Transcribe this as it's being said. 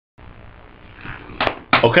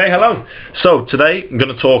Okay, hello. So today I'm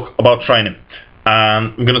going to talk about training,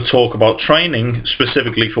 and I'm going to talk about training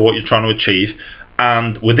specifically for what you're trying to achieve,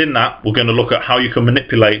 and within that we're going to look at how you can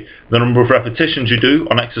manipulate the number of repetitions you do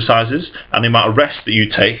on exercises and the amount of rest that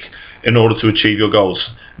you take in order to achieve your goals.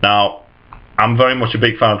 Now, I'm very much a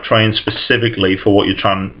big fan of training specifically for what you're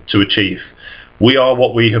trying to achieve. We are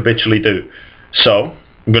what we habitually do. So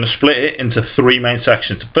I'm going to split it into three main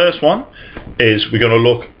sections. The first one is we're going to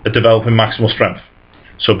look at developing maximal strength.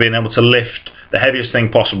 So being able to lift the heaviest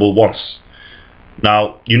thing possible once.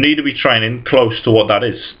 Now, you need to be training close to what that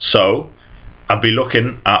is. So I'd be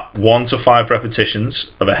looking at 1 to 5 repetitions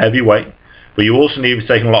of a heavy weight, but you also need to be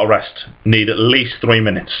taking a lot of rest. You need at least 3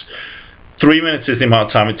 minutes. 3 minutes is the amount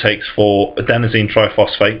of time it takes for adenosine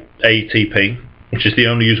triphosphate, ATP, which is the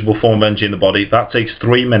only usable form of energy in the body. That takes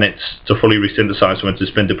 3 minutes to fully resynthesize once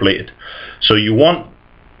it's been depleted. So you want,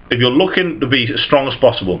 if you're looking to be as strong as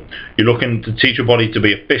possible, you're looking to teach your body to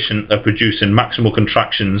be efficient at producing maximal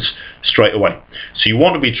contractions straight away. So you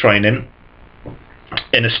want to be training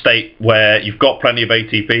in a state where you've got plenty of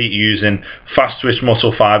ATP, you're using fast twitch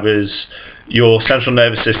muscle fibers, your central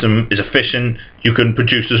nervous system is efficient, you can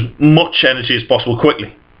produce as much energy as possible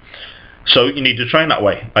quickly. So you need to train that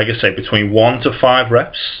way. Like I say, between 1 to 5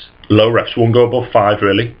 reps, low reps, won't go above 5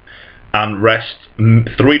 really, and rest 3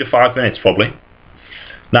 to 5 minutes probably.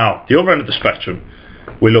 Now, the other end of the spectrum,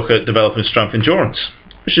 we look at developing strength endurance,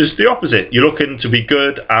 which is the opposite. You're looking to be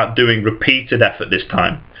good at doing repeated effort this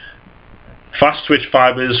time. Fast twitch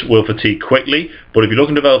fibers will fatigue quickly, but if you're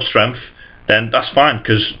looking to develop strength, then that's fine,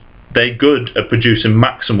 because they're good at producing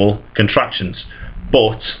maximal contractions,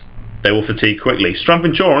 but they will fatigue quickly. Strength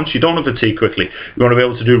endurance, you don't want to fatigue quickly. You want to be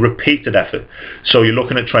able to do repeated effort. So you're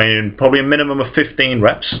looking at training probably a minimum of 15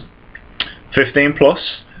 reps, 15 plus.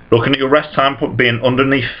 Looking at your rest time being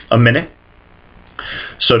underneath a minute,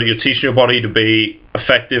 so that you're teaching your body to be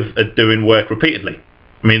effective at doing work repeatedly.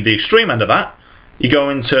 I mean, the extreme end of that, you go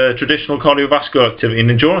into traditional cardiovascular activity in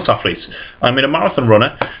endurance athletes. I mean, a marathon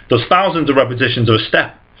runner does thousands of repetitions of a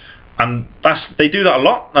step, and they do that a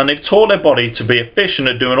lot, and they've taught their body to be efficient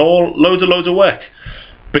at doing loads of work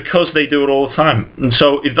because they do it all the time. And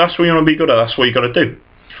so if that's what you want to be good at, that's what you've got to do.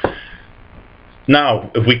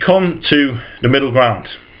 Now, if we come to the middle ground,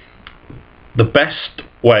 the best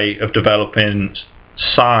way of developing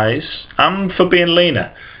size and for being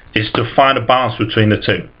leaner is to find a balance between the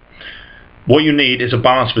two. What you need is a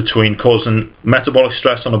balance between causing metabolic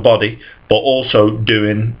stress on the body but also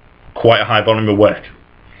doing quite a high volume of work.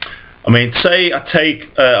 I mean, say I take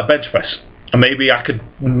a bench press, and maybe I could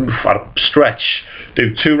stretch,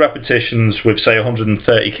 do 2 repetitions with say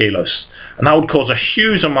 130 kilos, and that would cause a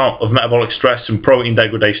huge amount of metabolic stress and protein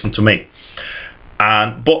degradation to me.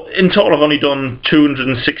 But in total I've only done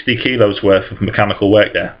 260 kilos worth of mechanical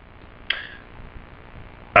work there.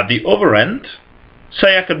 At the other end,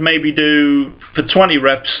 say I could maybe do, for 20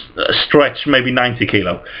 reps, a stretch maybe 90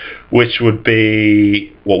 kilo, which would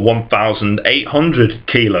be, what, 1,800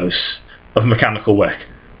 kilos of mechanical work.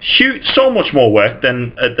 Huge, so much more work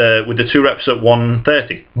than with the 2 reps at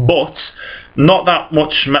 130, but not that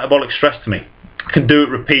much metabolic stress to me. I can do it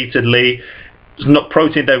repeatedly.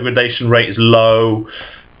 Protein degradation rate is low.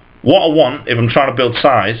 What I want, if I'm trying to build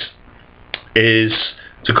size, is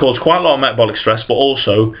to cause quite a lot of metabolic stress but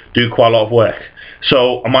also do quite a lot of work.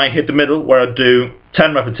 So I might hit the middle where I do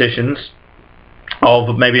 10 repetitions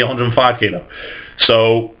of maybe 105 kilo.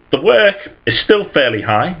 So the work is still fairly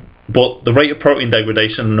high, but the rate of protein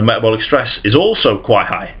degradation and the metabolic stress is also quite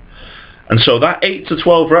high. And so that 8 to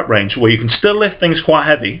 12 rep range, where you can still lift things quite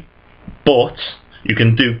heavy, but you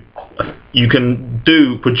can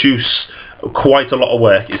produce quite a lot of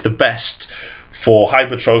work, is the best for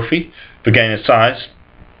hypertrophy, for gaining size,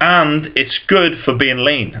 and it's good for being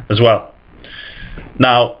lean as well.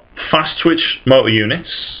 Now, fast twitch motor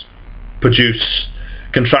units produce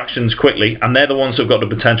contractions quickly, and they're the ones that have got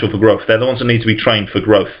the potential for growth. They're the ones that need to be trained for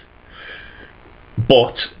growth.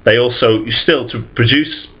 But they also, still, to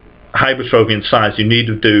produce hypertrophy and size, you need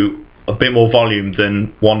to do a bit more volume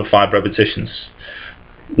than 1 to 5 repetitions.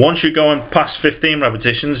 Once you're going past 15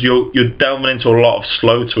 repetitions, you're delving into a lot of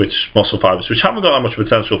slow twitch muscle fibers, which haven't got that much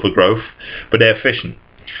potential for growth, but they're efficient.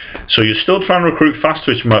 So you're still trying to recruit fast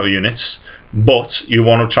twitch motor units, but you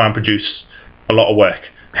want to try and produce a lot of work.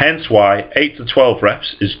 Hence why 8 to 12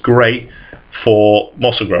 reps is great for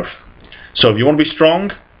muscle growth. So if you want to be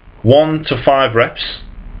strong, 1 to 5 reps,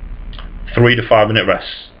 3 to 5 minute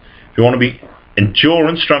rests. If you want to be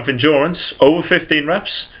strength endurance, over 15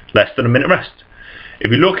 reps, less than a minute rest. If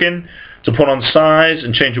you're looking to put on size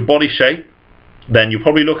and change your body shape, then you're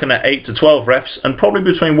probably looking at 8 to 12 reps and probably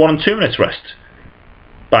between 1 and 2 minutes rest.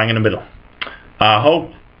 Bang in the middle. I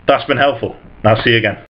hope that's been helpful. I'll see you again.